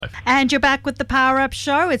And you're back with the Power Up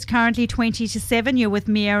Show. It's currently 20-7. You're with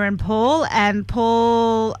Mia and Paul. And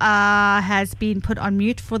Paul has been put on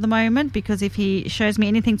mute for the moment because if he shows me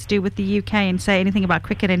anything to do with the UK and say anything about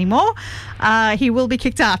cricket anymore, he will be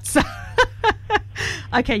kicked out. So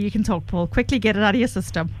okay, you can talk, Paul. Quickly get it out of your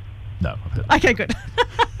system. No. Okay, good.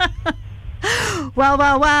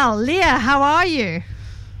 Well. Leah, how are you?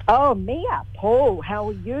 Oh, Mia, Paul, how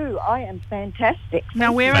are you? I am fantastic.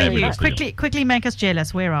 Now, where are you? Fabulous. Quickly make us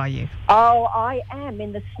jealous. Where are you? Oh, I am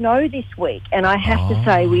in the snow this week, and I have to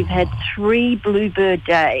say we've had 3 bluebird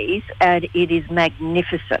days, and it is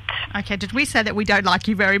magnificent. Okay, did we say that we don't like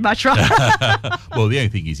you very much, right? Well, the only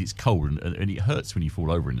thing is it's cold and it hurts when you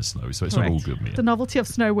fall over in the snow, so it's not all good, Mia. The novelty of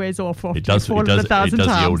snow wears off after It does. you've fallen 1,000 The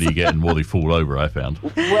times. older you get, and more they fall over, I found.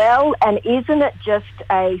 Well, and isn't it just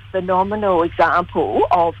a phenomenal example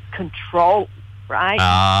of control, right?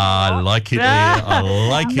 I like it, Leah. I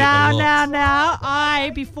like it a lot. Now,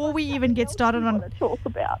 before we even get started What I want to talk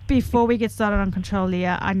about. Before we get started on Control,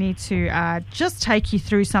 Leah, I need to just take you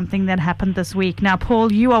through something that happened this week. Now,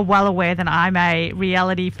 Paul, you are well aware that I'm a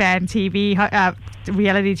reality TV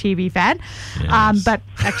fan. Yes. But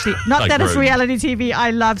actually, not I that it's groan. reality TV. I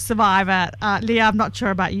love Survivor. Leah, I'm not sure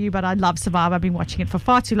about you, but I love Survivor. I've been watching it for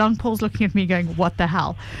far too long. Paul's looking at me going, what the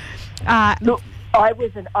hell? Look, I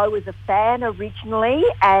was a fan originally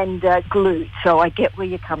and glued, so I get where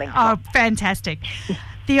you're coming from. Oh, fantastic.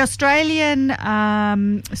 The Australian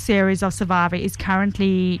series of Survivor is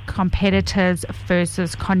currently competitors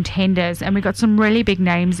versus contenders, and we've got some really big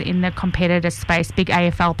names in the competitor space, big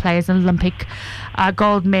AFL players, Olympic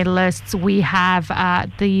gold medalists. We have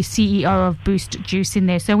the CEO of Boost Juice in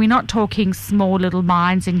there, so we're not talking small little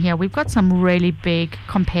minds in here. We've got some really big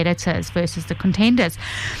competitors versus the contenders.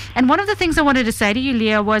 And one of the things I wanted to say to you,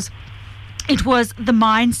 Leah, was it was the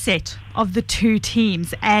mindset of the two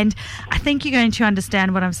teams. And I think you're going to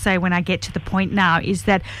understand what I'm saying when I get to the point now, is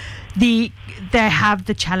that they have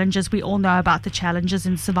the challenges. We all know about the challenges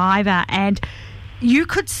in Survivor. And you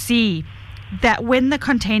could see that when the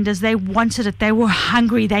contenders, they wanted it, they were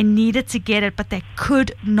hungry, they needed to get it, but they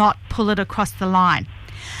could not pull it across the line.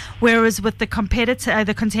 Whereas with the competitor,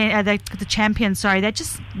 the champion, they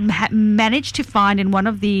just managed to find in one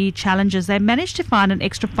of the challenges, they managed to find an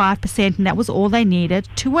extra 5%, and that was all they needed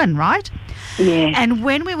to win, right? Yeah. And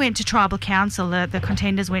when we went to Tribal Council, the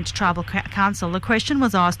contenders went to Tribal Council, the question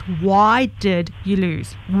was asked, why did you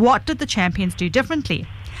lose? What did the champions do differently?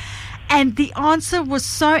 And the answer was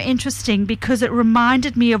so interesting because it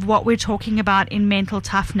reminded me of what we're talking about in mental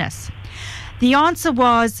toughness. The answer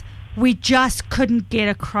was, we just couldn't get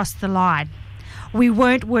across the line. We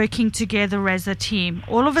weren't working together as a team.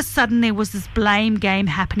 All of a sudden, there was this blame game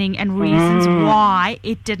happening and reasons why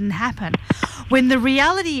it didn't happen. When the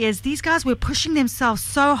reality is, these guys were pushing themselves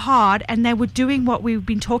so hard and they were doing what we've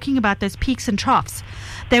been talking about, those peaks and troughs.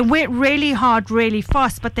 They went really hard, really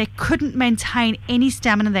fast, but they couldn't maintain any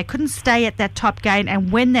stamina. They couldn't stay at that top gain.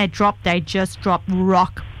 And when they dropped, they just dropped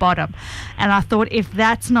rock bottom. And I thought, if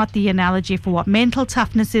that's not the analogy for what mental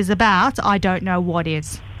toughness is about, I don't know what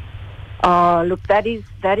is. Oh, look, that is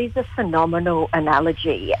a phenomenal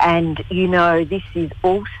analogy. And, you know, this is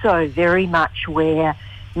also very much where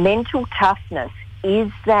mental toughness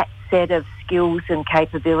is that set of skills and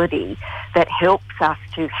capability that helps us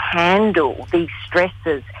to handle these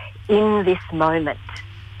stresses in this moment.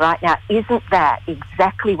 Right now, isn't that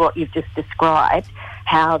exactly what you've just described?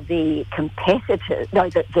 How the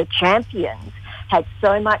the champions had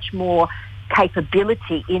so much more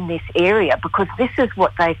capability in this area because this is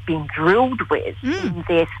what they've been drilled with in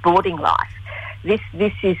their sporting life.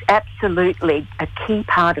 This is absolutely a key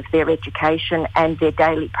part of their education and their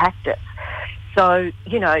daily practice. So,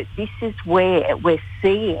 you know, this is where we're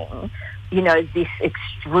seeing, you know, this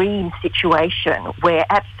extreme situation where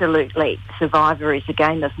absolutely Survivor is a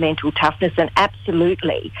game of mental toughness and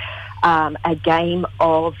absolutely a game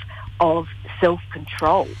of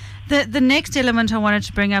self-control. The next element I wanted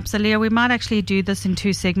to bring up, so Leah, we might actually do this in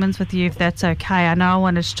 2 segments with you if that's okay. I know I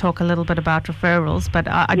wanted to talk a little bit about referrals, but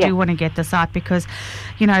I do want to get this out because,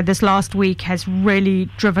 you know, this last week has really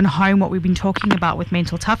driven home what we've been talking about with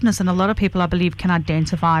mental toughness, and a lot of people, I believe, can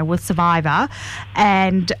identify with Survivor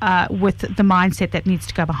and with the mindset that needs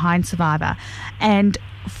to go behind Survivor. And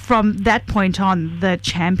from that point on, the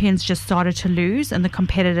champions just started to lose and the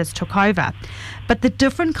competitors took over. But the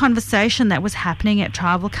different conversation that was happening at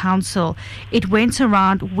Tribal Council, it went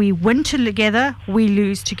around, we win together, we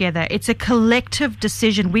lose together. It's a collective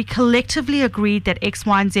decision. We collectively agreed that X,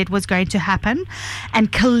 Y, and Z was going to happen,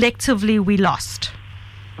 and collectively we lost.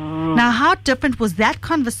 Now, how different was that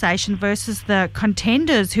conversation versus the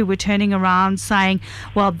contenders who were turning around saying,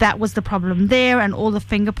 well, that was the problem there, and all the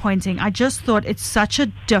finger pointing? I just thought it's such a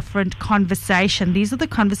different conversation. These are the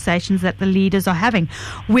conversations that the leaders are having.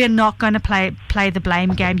 We're not going to play the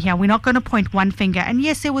blame game here. We're not going to point one finger. And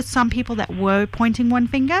yes, there were some people that were pointing one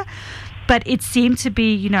finger, but it seemed to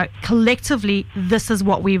be, collectively, this is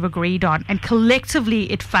what we've agreed on. And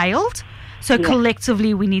collectively, it failed. So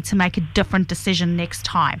collectively, we need to make a different decision next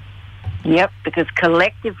time. Yep, because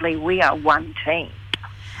collectively, we are one team.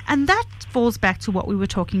 And that falls back to what we were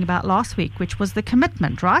talking about last week, which was the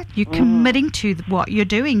commitment, right? You're committing to what you're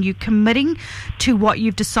doing. You're committing to what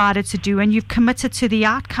you've decided to do, and you've committed to the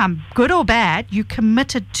outcome. Good or bad, you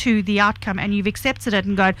committed to the outcome, and you've accepted it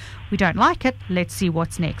and gone, we don't like it, let's see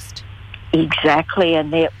what's next. Exactly,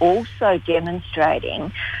 and they're also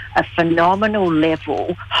demonstrating a phenomenal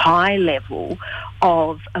level, high level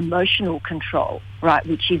of emotional control, right,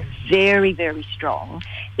 which is very, very strong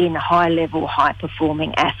in high-level,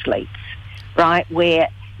 high-performing athletes, right, where,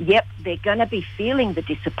 yep, they're going to be feeling the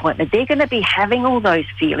disappointment. They're going to be having all those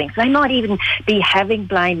feelings. They might even be having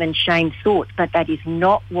blame and shame thoughts, but that is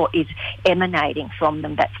not what is emanating from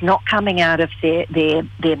them. That's not coming out of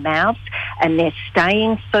their mouths, and they're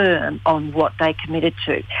staying firm on what they committed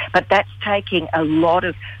to. But that's taking a lot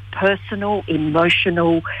of personal,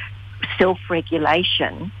 emotional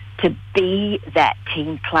self-regulation to be that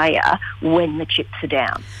team player when the chips are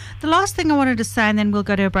down. The last thing I wanted to say, and then we'll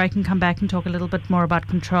go to a break and come back and talk a little bit more about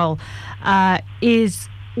control, is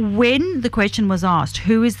when the question was asked,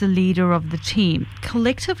 who is the leader of the team?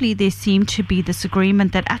 Collectively, there seemed to be this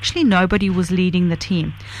agreement that actually nobody was leading the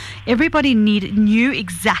team. Everybody knew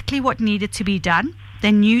exactly what needed to be done.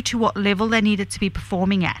 They knew to what level they needed to be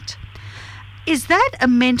performing at. Is that a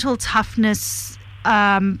mental toughness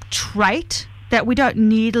trait, that we don't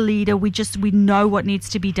need a leader, we know what needs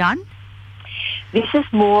to be done? This is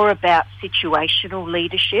more about situational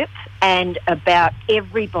leadership and about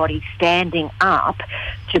everybody standing up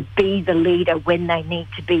to be the leader when they need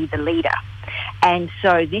to be the leader. And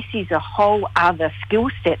so this is a whole other skill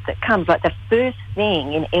set that comes. Like, the first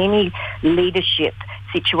thing in any leadership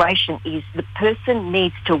situation is the person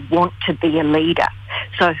needs to want to be a leader.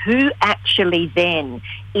 So who actually then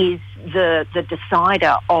is the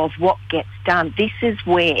decider of what gets done? This is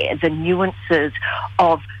where the nuances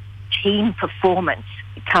of team performance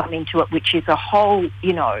come into it, which is a whole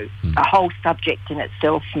subject in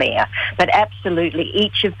itself, Mia. But absolutely,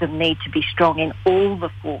 each of them need to be strong in all the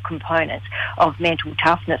four components of mental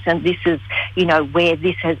toughness, and this is, where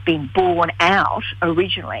this has been born out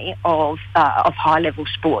originally of high-level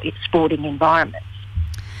sporting environments.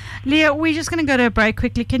 Leah, we're just going to go to a break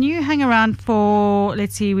quickly. Can you hang around for,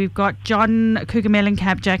 let's see, we've got John, Cougar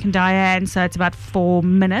Mellencamp, Jack and Diane, so it's about 4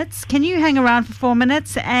 minutes. Can you hang around for 4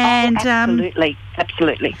 minutes? And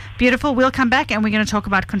Absolutely. Beautiful. We'll come back and we're going to talk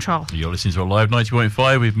about control. You're listening to a Live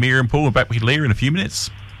 90.5 with Mia and Paul. We're back with Leah in a few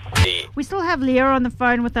minutes. We still have Leah on the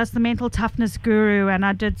phone with us, the mental toughness guru, and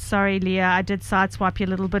I did sideswipe you a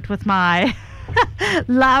little bit with my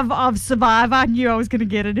love of Survivor. I knew I was going to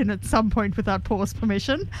get it in at some point without Paul's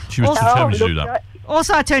permission. She was determined to do that.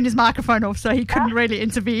 Also, I turned his microphone off so he couldn't really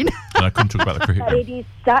intervene. And I couldn't talk about the cricket. But it is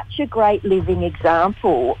such a great living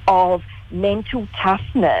example of mental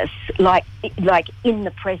toughness, like in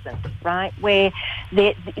the present, right? Where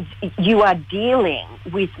you are dealing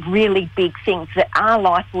with really big things that are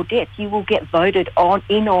life or death. You will get voted on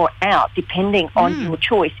in or out depending on your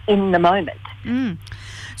choice in the moment.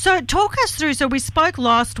 So talk us through, so we spoke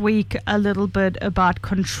last week a little bit about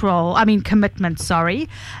commitment,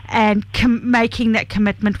 and making that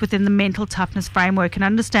commitment within the mental toughness framework and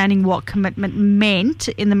understanding what commitment meant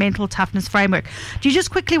in the mental toughness framework. Do you just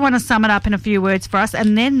quickly want to sum it up in a few words for us,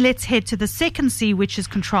 and then let's head to the second C, which is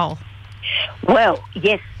control? Well,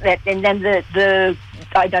 yes, and then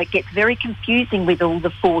I know it gets very confusing with all the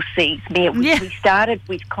 4 C's. We started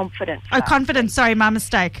with confidence. Oh, confidence, sorry, my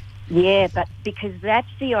mistake. Yeah, but because that's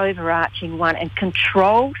the overarching one, and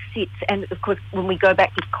control sits, and of course when we go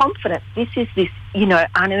back to confidence, this is this,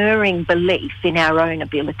 unerring belief in our own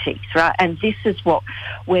abilities, right? And this is what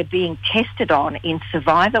we're being tested on in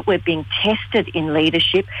Survivor, we're being tested in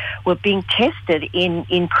leadership, we're being tested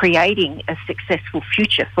in creating a successful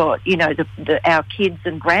future for, our kids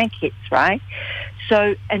and grandkids, right?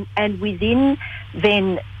 So, and within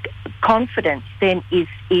then confidence then is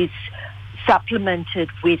supplemented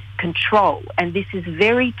with control, and this is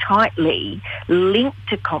very tightly linked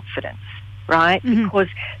to confidence, right? Because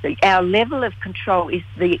our level of control is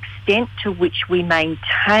the extent to which we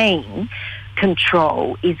maintain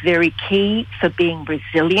control is very key for being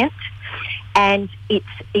resilient, and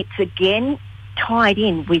it's again tied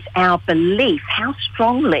in with our belief. How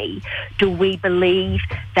strongly do we believe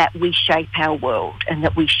that we shape our world and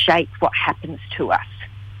that we shape what happens to us?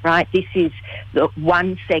 Right? This is the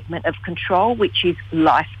one segment of control, which is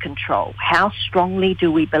life control. How strongly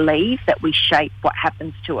do we believe that we shape what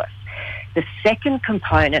happens to us? The second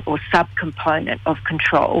component or subcomponent of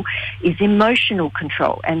control is emotional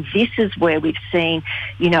control. And this is where we've seen,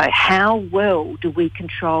 how well do we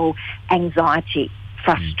control anxiety,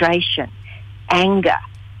 frustration, anger,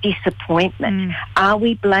 disappointment? Are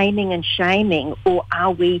we blaming and shaming, or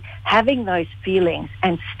are we having those feelings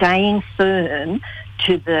and staying firm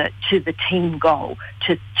to the team goal,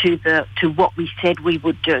 to what we said we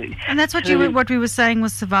would do? And that's what we were saying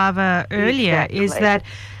with Survivor earlier. Exactly. Is that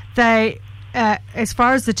they, as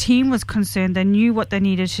far as the team was concerned, they knew what they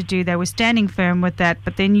needed to do. They were standing firm with that.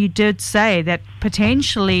 But then you did say that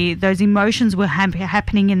potentially those emotions were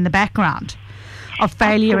happening in the background of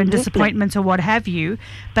failure and disappointment or what have you,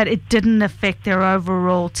 but it didn't affect their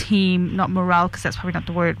overall team, not morale, because that's probably not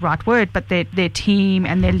the right word, but their team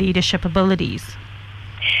and their leadership abilities.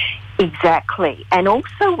 Exactly. And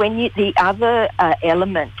also the other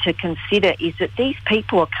element to consider is that these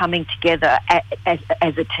people are coming together as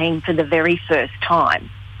a team for the very first time,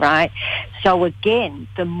 right? So again,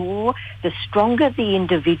 the stronger the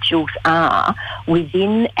individuals are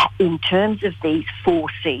in terms of these 4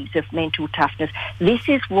 C's of mental toughness, this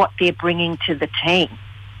is what they're bringing to the team.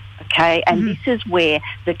 Okay, and this is where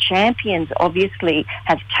the champions obviously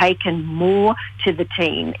have taken more to the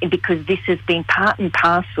team, because this has been part and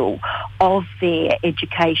parcel of their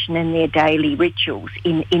education and their daily rituals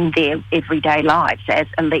in their everyday lives as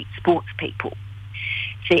elite sports people.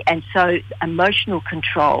 See, and so emotional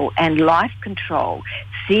control and life control,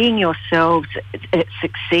 seeing yourselves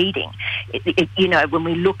succeeding. When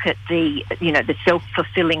we look at the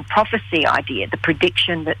self-fulfilling prophecy idea, the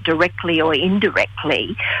prediction that directly or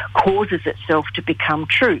indirectly causes itself to become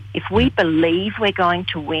true. If we believe we're going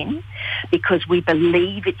to win because we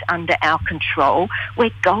believe it's under our control,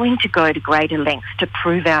 we're going to go to greater lengths to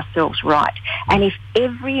prove ourselves right. And if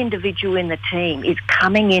every individual in the team is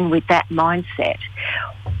coming in with that mindset,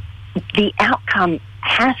 the outcome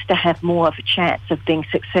has to have more of a chance of being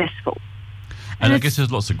successful. And I guess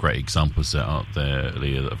there's lots of great examples out there,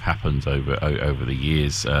 Leah, that have happened over the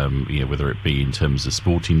years, whether it be in terms of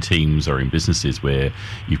sporting teams or in businesses where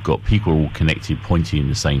you've got people all connected, pointing in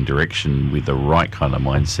the same direction with the right kind of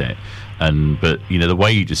mindset. But the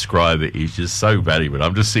way you describe it is just so valuable.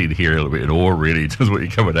 I'm just sitting here a little bit in awe, really, in terms of what you're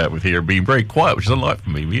coming out with here, and being very quiet, which is unlike for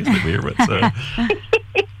me, isn't it, Leah? But,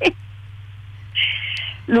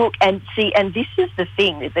 look, and this is the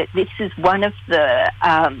thing, that this is one of the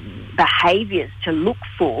behaviours to look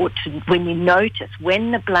for when you notice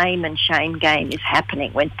when the blame and shame game is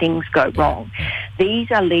happening, when things go wrong. These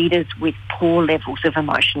are leaders with poor levels of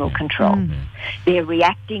emotional control. They're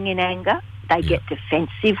reacting in anger. They get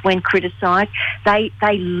defensive when criticised. They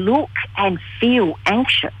look and feel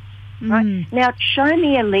anxious. Right? Now, show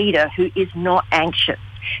me a leader who is not anxious.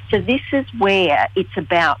 So this is where it's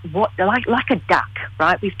about like a duck,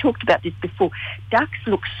 right? We've talked about this before. Ducks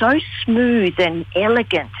look so smooth and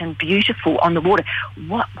elegant and beautiful on the water.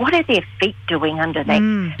 What are their feet doing under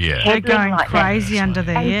that? They're going like crazy under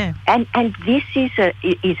there. And this is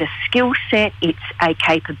a skill set. It's a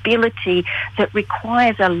capability that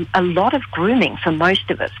requires a lot of grooming for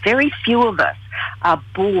most of us. Very few of us are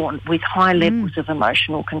born with high levels of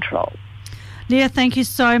emotional control. Leah, thank you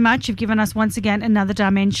so much. You've given us once again another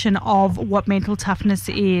dimension of what mental toughness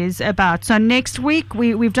is about. So next week,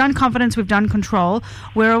 we've done confidence, we've done control.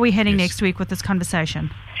 Where are we heading next week with this conversation?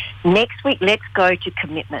 Next week, let's go to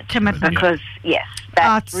commitment. Because,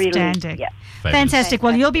 that's outstanding. Really... Fantastic.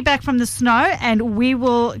 Well, you'll be back from the snow, and we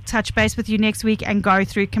will touch base with you next week and go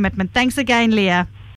through commitment. Thanks again, Leah.